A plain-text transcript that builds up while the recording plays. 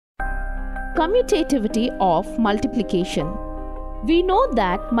Commutativity of multiplication. We know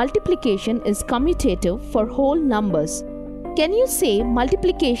that multiplication is commutative for whole numbers. Can you say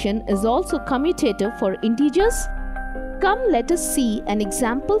multiplication is also commutative for integers? Come, let us see an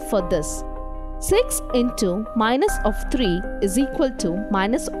example for this. 6 into minus of 3 is equal to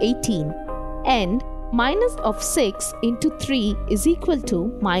minus 18, and minus of 6 into 3 is equal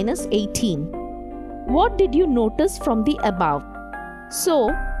to minus 18. What did you notice from the above?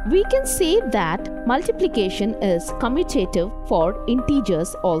 So, we can say that multiplication is commutative for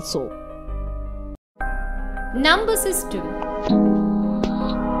integers also. Number system.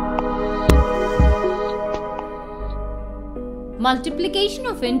 Multiplication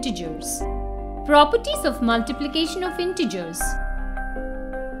of integers. Properties of multiplication of integers.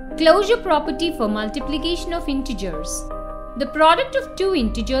 Closure property for multiplication of integers. The product of two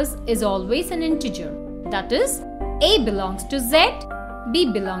integers is always an integer. That is, A belongs to Z,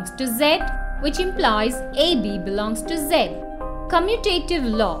 B belongs to Z, which implies AB belongs to Z. Commutative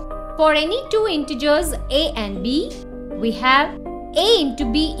law. For any two integers A and B, we have A into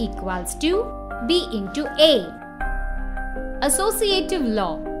B equals to B into A. Associative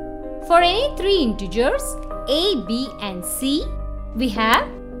law. For any three integers A, B and C, we have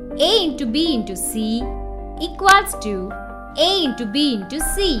A into B into C equals to A into B into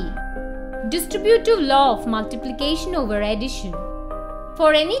C. Distributive law of multiplication over addition.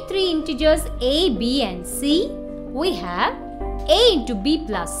 For any three integers A, B and C, we have A into B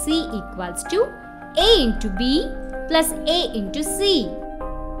plus C equals to A into B plus A into C.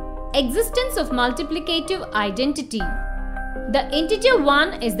 Existence of multiplicative identity. The integer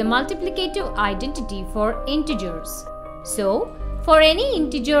 1 is the multiplicative identity for integers. So, for any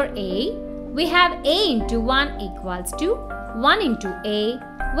integer A, we have A into 1 equals to 1 into A,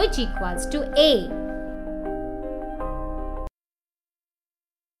 which equals to A.